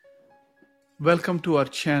Welcome to our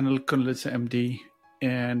channel, Kunlis MD.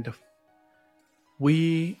 And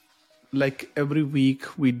we, like every week,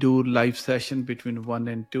 we do live session between 1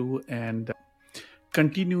 and 2. And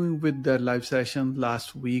continuing with the live session,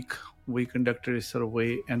 last week, we conducted a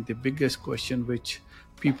survey. And the biggest question which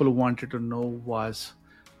people wanted to know was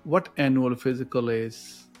what annual physical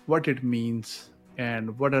is, what it means,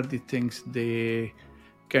 and what are the things they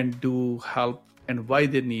can do, help, and why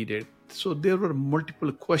they need it. So there were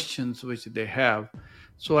multiple questions which they have.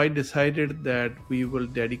 So I decided that we will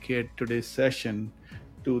dedicate today's session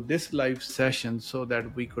to this live session so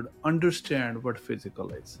that we could understand what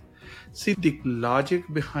physical is. See, the logic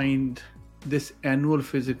behind this annual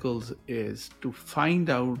physicals is to find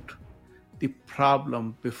out the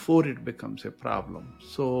problem before it becomes a problem.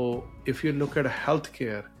 So if you look at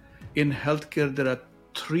healthcare, in healthcare there are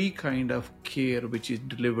three kind of care which is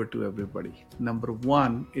delivered to everybody. Number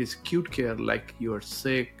one is acute care, like you're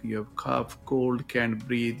sick, you have cough, cold, can't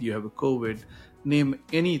breathe, you have a COVID, name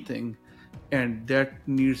anything, and that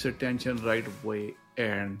needs attention right away,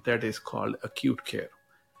 and that is called acute care.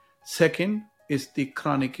 Second is the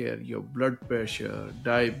chronic care, your blood pressure,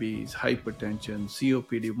 diabetes, hypertension,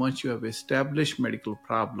 COPD. Once you have established medical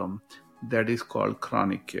problem, that is called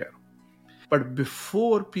chronic care. But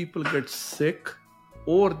before people get sick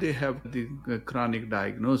or they have the chronic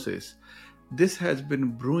diagnosis, this has been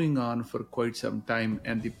brewing on for quite some time,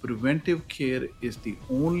 and the preventive care is the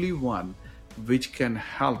only one which can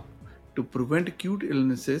help to prevent acute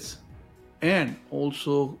illnesses and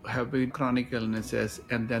also having chronic illnesses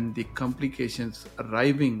and then the complications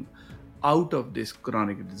arriving out of these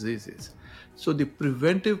chronic diseases. So the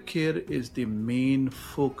preventive care is the main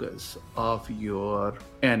focus of your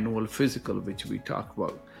annual physical, which we talk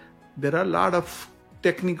about. There are a lot of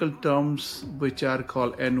technical terms which are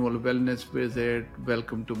called annual wellness visit,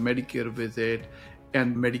 welcome to Medicare visit,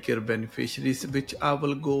 and Medicare beneficiaries, which I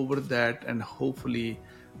will go over that, and hopefully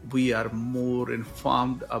we are more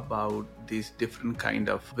informed about these different kind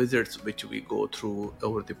of visits which we go through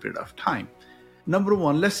over the period of time. Number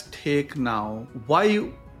one, let's take now why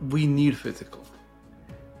we need physical.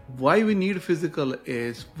 Why we need physical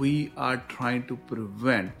is we are trying to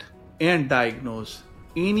prevent and diagnose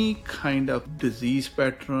any kind of disease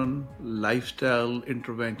pattern, lifestyle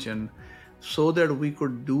intervention, so that we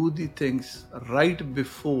could do the things right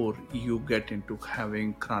before you get into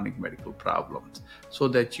having chronic medical problems, so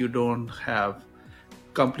that you don't have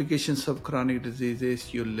complications of chronic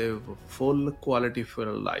diseases, you live a full quality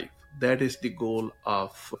full life. That is the goal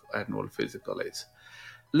of annual physical is.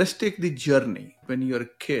 Let's take the journey. When you're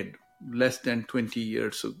a kid, less than 20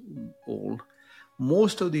 years old,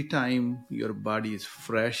 most of the time your body is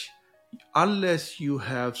fresh, unless you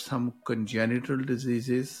have some congenital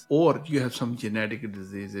diseases or you have some genetic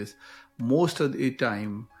diseases. Most of the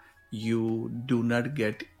time you do not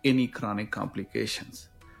get any chronic complications.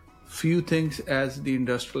 Few things, as the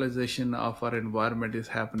industrialization of our environment is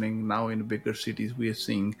happening now in bigger cities, we are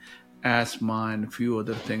seeing asthma and few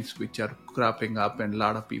other things which are cropping up, and a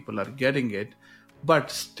lot of people are getting it.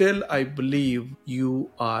 But still, I believe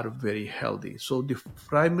you are very healthy. So the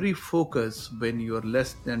primary focus when you're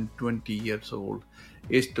less than 20 years old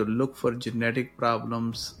is to look for genetic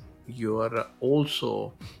problems, your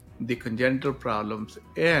also the congenital problems,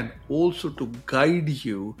 and also to guide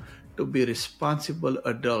you to be responsible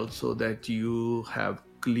adults so that you have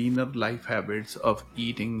cleaner life habits of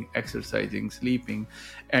eating, exercising, sleeping,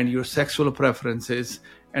 and your sexual preferences,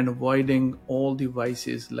 and avoiding all the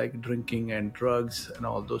vices like drinking and drugs and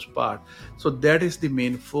all those parts. So that is the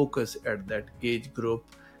main focus at that age group.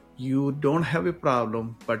 You don't have a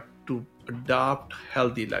problem, but to adopt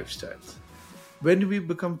healthy lifestyles. When we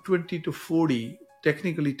become 20 to 40,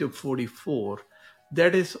 technically to 44,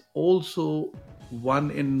 that is also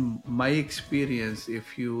one in my experience.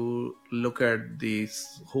 If you look at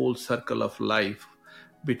this whole circle of life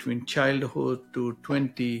between childhood to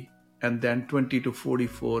 20, and then 20 to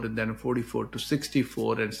 44, and then 44 to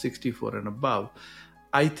 64, and 64 and above,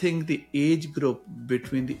 I think the age group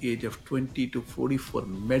between the age of 20 to 44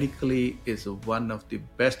 medically is one of the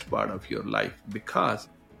best part of your life, because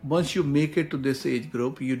once you make it to this age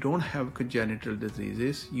group, you don't have congenital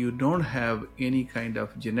diseases, you don't have any kind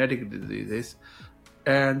of genetic diseases,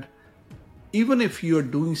 and even if you're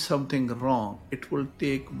doing something wrong, it will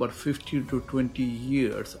take about 15 to 20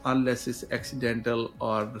 years, unless it's accidental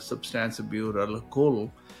or substance abuse or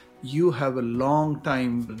alcohol. You have a long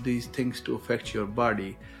time these things to affect your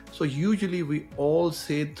body. So usually we all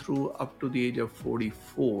say through up to the age of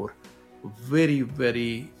 44, very,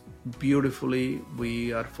 very beautifully.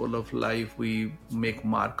 We are full of life. We make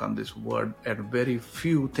mark on this world, and very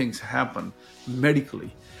few things happen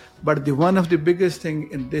medically. But the one of the biggest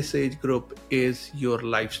thing in this age group is your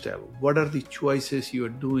lifestyle. What are the choices you are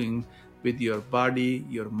doing with your body,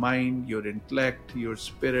 your mind, your intellect, your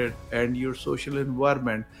spirit, and your social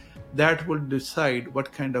environment? That will decide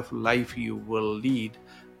what kind of life you will lead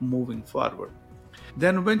moving forward.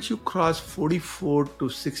 Then once you cross 44 to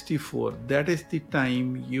 64, that is the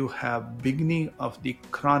time you have beginning of the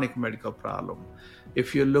chronic medical problem.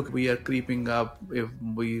 If you look, we are creeping up. If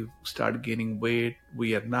we start gaining weight,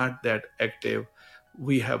 we are not that active.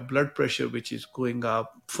 We have blood pressure which is going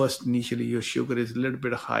up. First, initially, your sugar is a little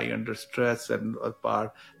bit high under stress and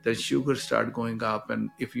apart. Then sugar start going up, and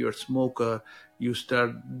if you're a smoker, you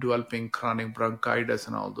start developing chronic bronchitis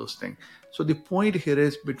and all those things. So the point here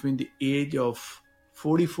is between the age of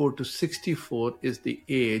 44 to 64 is the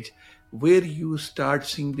age where you start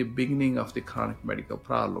seeing the beginning of the chronic medical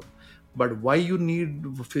problem. But why you need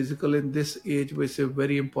physical in this age is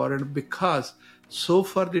very important, because so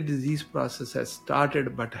far the disease process has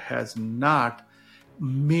started but has not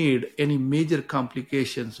made any major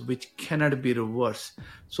complications which cannot be reversed.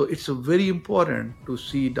 So it's very important to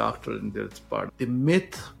see doctor in this part. The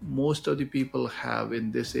myth most of the people have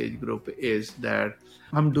in this age group is that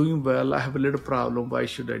I'm doing well, I have a little problem, why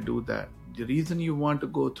should I do that? The reason you want to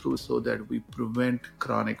go through so that we prevent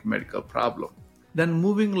chronic medical problem. Then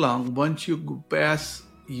moving along, once you go past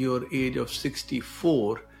your age of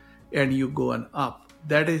 64 and you go on up,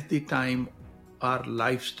 that is the time our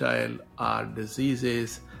lifestyle, our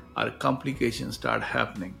diseases, our complications start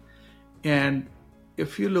happening. And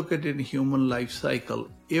if you look at it in human life cycle,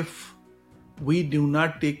 if we do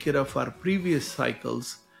not take care of our previous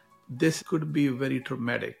cycles, this could be very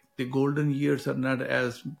traumatic. The golden years are not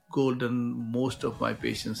as golden, most of my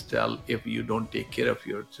patients tell, if you don't take care of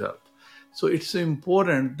yourself. So it's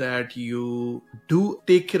important that you do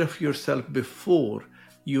take care of yourself before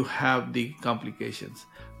you have the complications.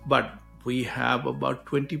 But we have about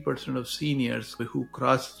 20% of seniors who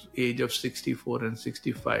cross age of 64 and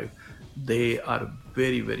 65. They are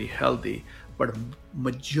very, very healthy. But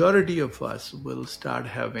majority of us will start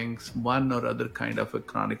having one or other kind of a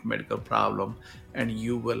chronic medical problem, and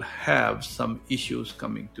you will have some issues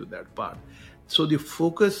coming to that part. So the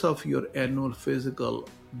focus of your annual physical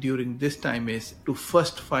during this time is to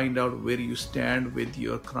first find out where you stand with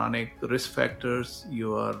your chronic risk factors,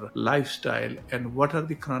 your lifestyle, and what are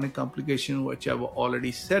the chronic complications which have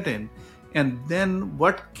already set in, and then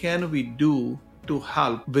what can we do to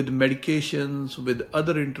help with medications, with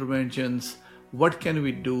other interventions. What can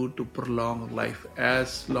we do to prolong life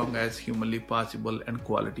as long as humanly possible and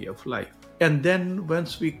quality of life? And then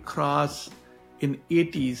once we cross in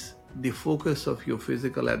 80s, the focus of your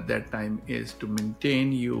physical at that time is to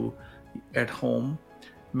maintain you at home,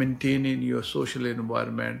 maintain in your social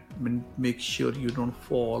environment, make sure you don't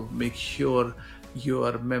fall, make sure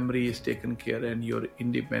your memory is taken care and you're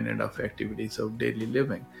independent of activities of daily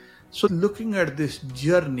living. So looking at this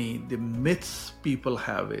journey, the myths people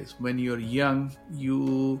have is when you're young,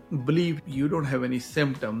 you believe you don't have any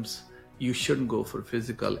symptoms, you shouldn't go for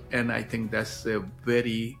physical. And I think that's a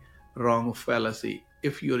very wrong fallacy.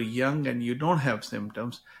 If you're young and you don't have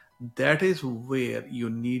symptoms, that is where you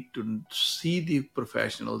need to see the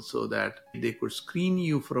professionals so that they could screen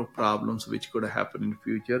you for problems which could happen in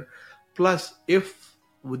future. Plus, if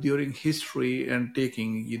during history and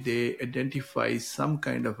taking, they identify some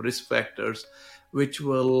kind of risk factors which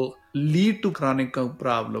will lead to chronic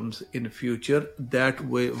problems in future, that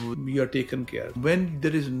way you are taken care. When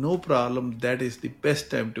there is no problem, that is the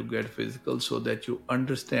best time to get physical so that you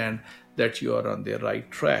understand that you are on the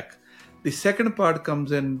right track. The second part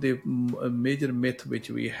comes in, the major myth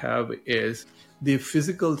which we have is the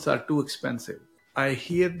physicals are too expensive. I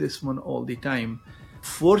hear this one all the time.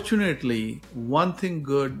 Fortunately, one thing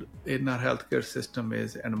good in our healthcare system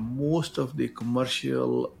is, and most of the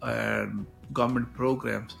commercial and government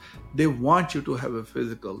programs, they want you to have a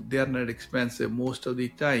physical. They are not expensive most of the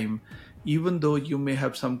time, even though you may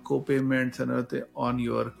have some co-payments and other on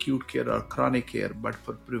your acute care or chronic care. But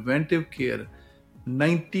for preventive care,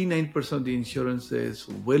 99% of the insurances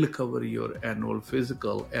will cover your annual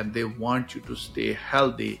physical, and they want you to stay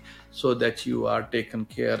healthy so that you are taken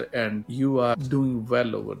care and you are doing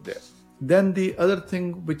well over there. Then the other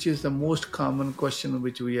thing, which is the most common question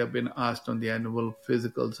which we have been asked on the annual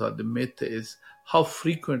physicals, or the myth, is how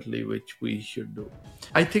frequently which we should do.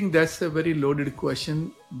 I think that's a very loaded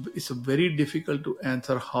question. It's very difficult to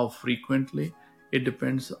answer how frequently. It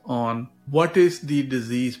depends on what is the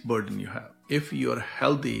disease burden you have. If you're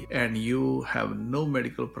healthy and you have no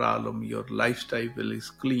medical problem, your lifestyle is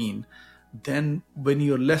clean, then when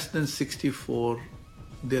you're less than 64,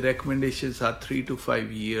 the recommendations are 3 to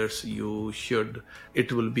 5 years.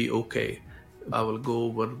 It will be okay. I will go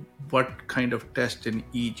over what kind of test in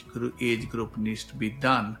each age group needs to be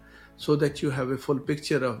done so that you have a full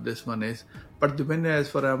picture of this one is. But when as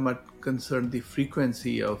far as I'm concerned, the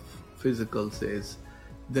frequency of physicals is,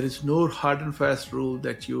 there is no hard and fast rule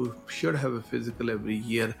that you should have a physical every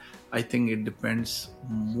year. I think it depends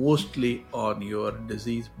mostly on your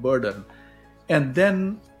disease burden. And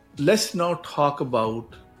then let's now talk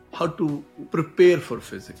about how to prepare for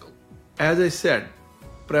physical. As I said,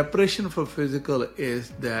 preparation for physical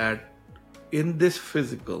is that in this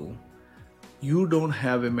physical, you don't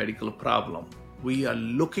have a medical problem. We are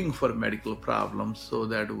looking for medical problems so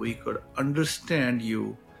that we could understand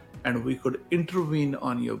you and we could intervene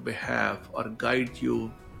on your behalf or guide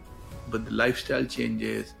you with lifestyle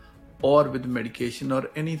changes or with medication or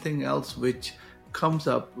anything else which comes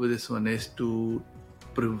up with this one is to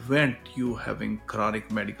prevent you having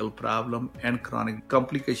chronic medical problem and chronic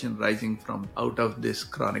complication rising from out of this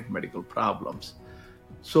chronic medical problems.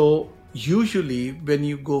 So usually when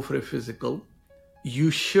you go for a physical,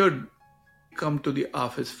 you should come to the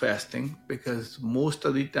office fasting because most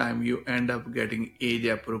of the time you end up getting age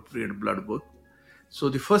appropriate blood work. So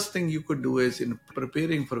the first thing you could do is in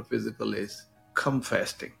preparing for a physical is come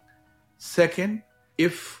fasting. Second,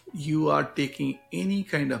 if you are taking any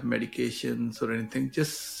kind of medications or anything,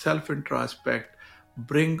 just self-introspect,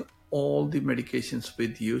 bring all the medications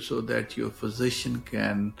with you so that your physician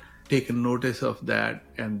can take a notice of that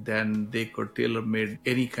and then they could tailor-made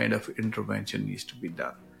any kind of intervention needs to be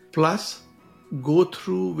done. Plus, go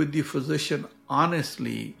through with the physician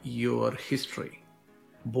honestly your history,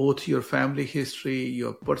 both your family history,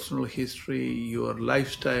 your personal history, your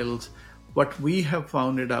lifestyles. What we have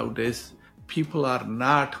found it out is people are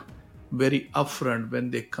not very upfront when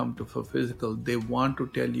they come to for physical. They want to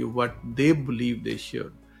tell you what they believe they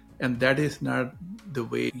should. And that is not the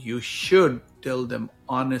way. You should tell them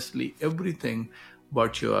honestly everything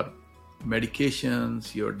about your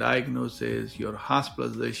medications, your diagnoses, your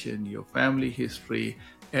hospitalization, your family history,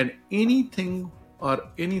 and anything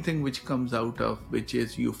which comes out of which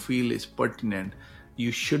is you feel is pertinent,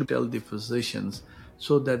 you should tell the physicians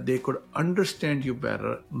so that they could understand you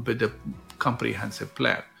better with a comprehensive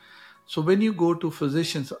plan. So when you go to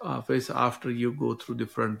physician's office, after you go through the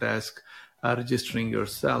front desk, registering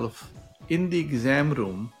yourself in the exam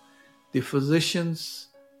room, the physician's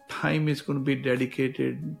time is going to be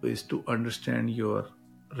dedicated is to understand your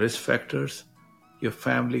risk factors, your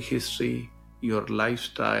family history, your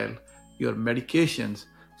lifestyle, your medications,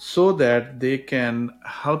 so that they can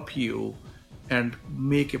help you and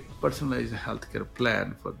make a personalized healthcare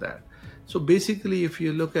plan for that. So basically, if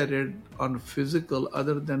you look at it on physical,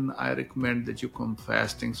 other than I recommend that you come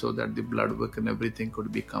fasting so that the blood work and everything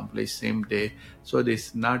could be accomplished same day. So it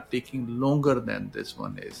is not taking longer than this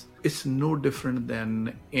one is. It's no different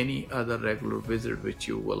than any other regular visit which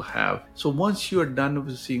you will have. So once you are done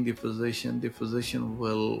with seeing the physician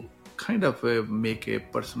will kind of make a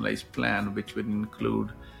personalized plan which will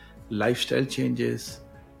include lifestyle changes.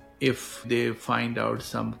 If they find out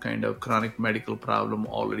some kind of chronic medical problem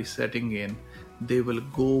already setting in, they will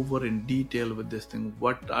go over in detail with this thing.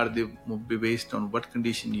 What are they based on what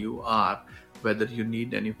condition you are, whether you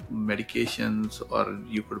need any medications or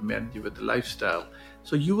you could manage with the lifestyle.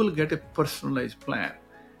 So you will get a personalized plan.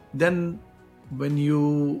 Then when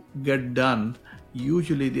you get done,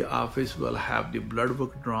 usually the office will have the blood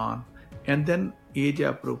work drawn and then age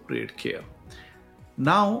appropriate care.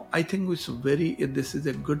 Now, I think this is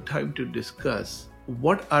a good time to discuss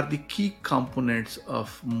what are the key components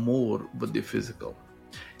of more with the physical.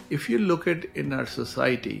 If you look at in our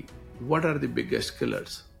society, what are the biggest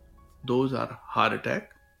killers? Those are heart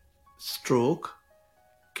attack, stroke,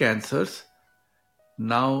 cancers,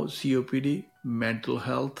 now COPD, mental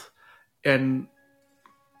health, and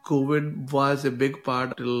COVID was a big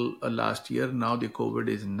part till last year. Now the COVID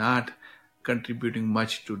is not contributing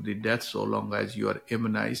much to the death so long as you are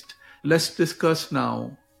immunized. Let's discuss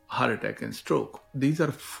now heart attack and stroke. These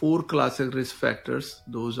are 4 classic risk factors.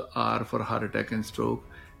 Those are for heart attack and stroke: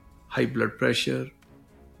 high blood pressure,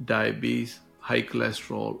 diabetes, high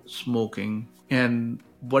cholesterol, smoking. And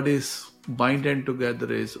what is binding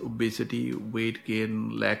together is obesity, weight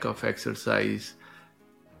gain, lack of exercise.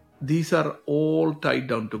 These are all tied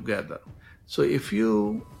down together. So if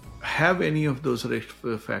you have any of those risk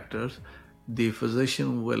factors, the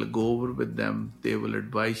physician will go over with them, they will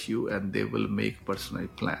advise you, and they will make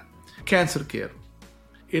personalized plan. Cancer care.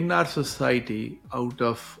 in our society, out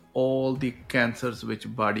of all the cancers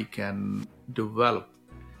which body can develop,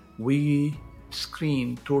 we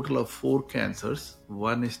screen total of 4 cancers.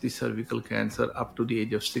 One is the cervical cancer up to the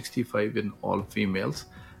age of 65 in all females,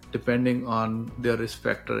 depending on their risk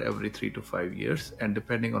factor every 3 to 5 years and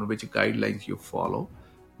depending on which guidelines you follow.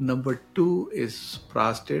 Number 2 is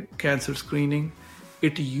prostate cancer screening.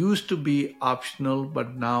 It used to be optional,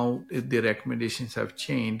 but now the recommendations have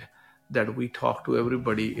changed that we talk to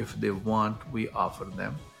everybody. If they want, we offer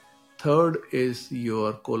them. Third is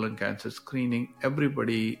your colon cancer screening.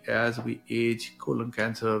 Everybody, as we age, colon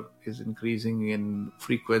cancer is increasing in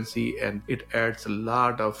frequency and it adds a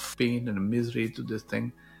lot of pain and misery to this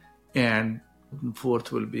thing. And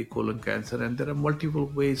fourth will be colon cancer. And there are multiple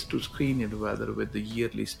ways to screen it, whether with the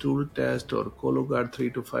yearly stool test or Cologuard 3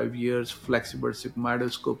 to 5 years, flexible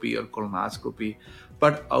sigmoidoscopy or colonoscopy.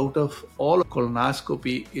 But out of all,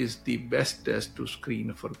 colonoscopy is the best test to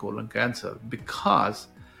screen for colon cancer, because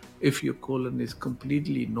if your colon is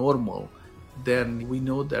completely normal, then we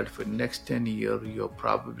know that for next 10 years, your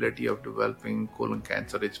probability of developing colon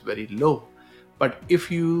cancer is very low. But if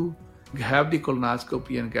you have the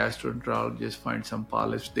colonoscopy and gastroenterologist find some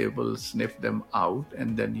polyps, they will sniff them out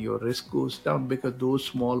and then your risk goes down, because those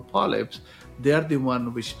small polyps, they are the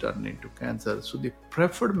one which turn into cancer. So the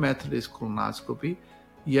preferred method is colonoscopy.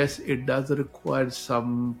 Yes, it does require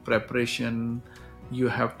some preparation. You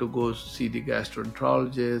have to go see the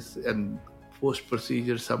gastroenterologist, and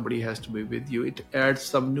post-procedure somebody has to be with you. It adds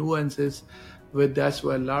some nuances, but that's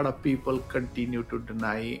why a lot of people continue to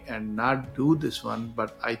deny and not do this one.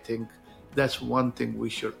 But I think that's one thing we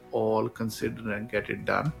should all consider and get it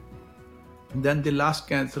done. Then the last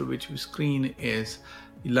cancer which we screen is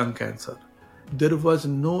lung cancer. There was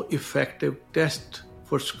no effective test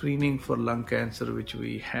for screening for lung cancer which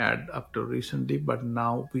we had up to recently, but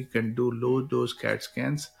now we can do low dose CAT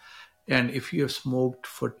scans. And if you have smoked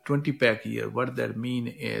for 20 pack a year, what that mean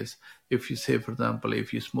is, if you say, for example,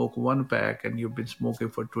 if you smoke 1 pack and you've been smoking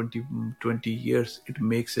for 20 years, it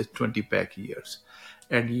makes it 20 pack years.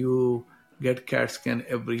 And you get CAT scan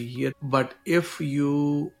every year. But if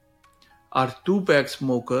you are 2 pack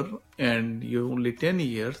smoker and you're only 10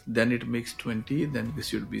 years, then it makes 20, then you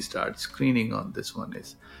should be start screening on this one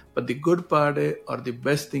is. But the good part or the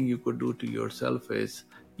best thing you could do to yourself is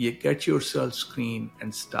you get yourself screened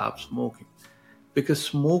and stop smoking. Because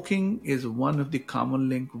smoking is one of the common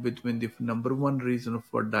link between the number 1 reason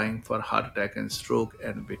for dying for heart attack and stroke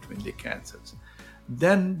and between the cancers.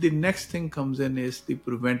 Then the next thing comes in is the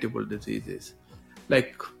preventable diseases.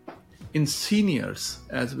 Like in seniors,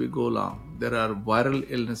 as we go along, there are viral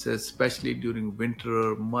illnesses, especially during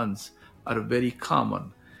winter months, are very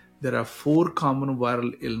common. There are 4 common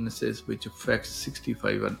viral illnesses which affect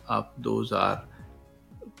 65 and up. Those are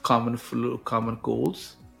common flu, common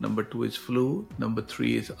colds. Number 2 is flu. Number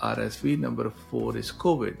 3 is RSV. Number 4 is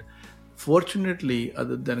COVID. Fortunately,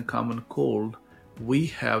 other than common cold, we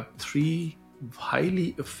have 3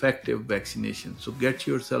 highly effective vaccinations. So get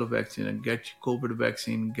yourself vaccinated, get COVID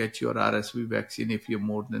vaccine, get your RSV vaccine if you're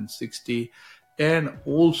more than 60, and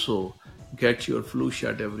also get your flu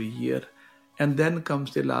shot every year. And then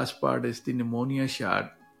comes the last part is the pneumonia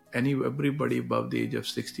shot. Everybody above the age of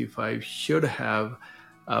 65 should have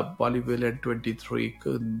a polyvalent 23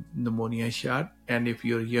 pneumonia shot. And if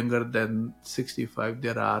you're younger than 65,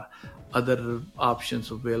 there are other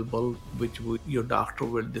options available which your doctor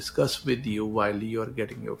will discuss with you while you're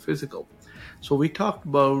getting your physical. So we talked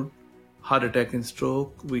about heart attack and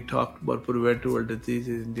stroke. We talked about preventable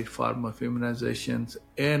diseases in the form of immunizations.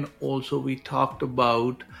 And also we talked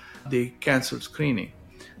about the cancer screening.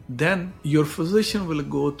 Then your physician will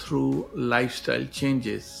go through lifestyle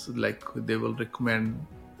changes, like they will recommend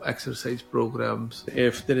exercise programs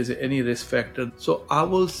if there is any risk factor. So I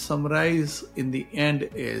will summarize in the end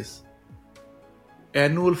is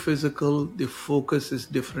annual physical, the focus is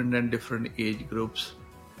different in different age groups,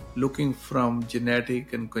 looking from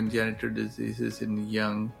genetic and congenital diseases in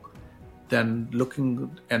young, then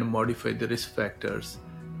looking and modify the risk factors,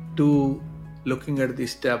 to looking at the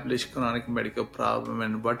established chronic medical problem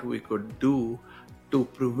and what we could do to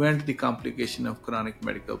prevent the complication of chronic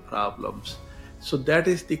medical problems. So that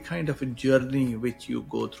is the kind of a journey which you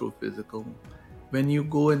go through physical. When you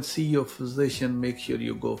go and see your physician, make sure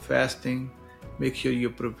you go fasting, make sure you're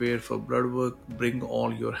prepared for blood work, bring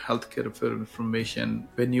all your healthcare information.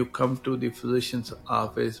 When you come to the physician's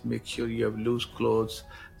office, make sure you have loose clothes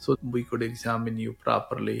so we could examine you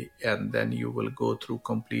properly, and then you will go through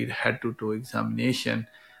complete head-to-toe examination.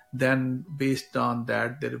 Then based on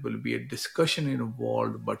that, there will be a discussion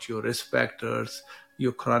involved about your risk factors,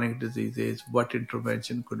 your chronic diseases, what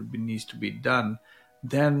intervention needs to be done.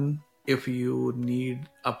 Then if you need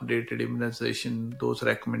updated immunization, those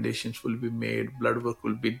recommendations will be made, blood work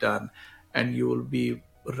will be done, and you will be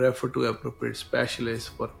referred to appropriate specialists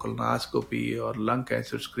for colonoscopy or lung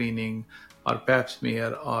cancer screening or pap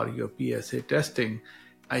smear or your PSA testing.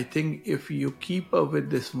 I think if you keep up with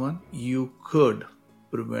this one, you could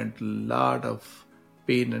prevent a lot of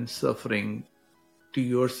pain and suffering to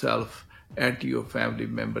yourself and to your family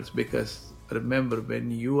members, because remember,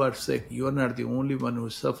 when you are sick, you are not the only one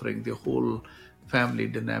who's suffering. The whole family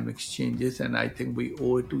dynamics changes, and I think we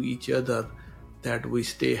owe it to each other that we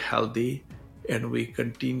stay healthy and we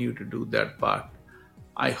continue to do that part.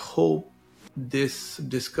 I hope this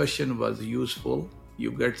discussion was useful.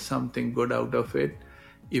 You get something good out of it.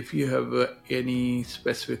 If you have any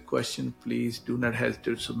specific question, please do not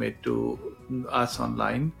hesitate to submit to us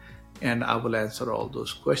online, and I will answer all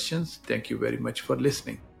those questions. Thank you very much for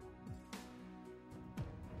listening.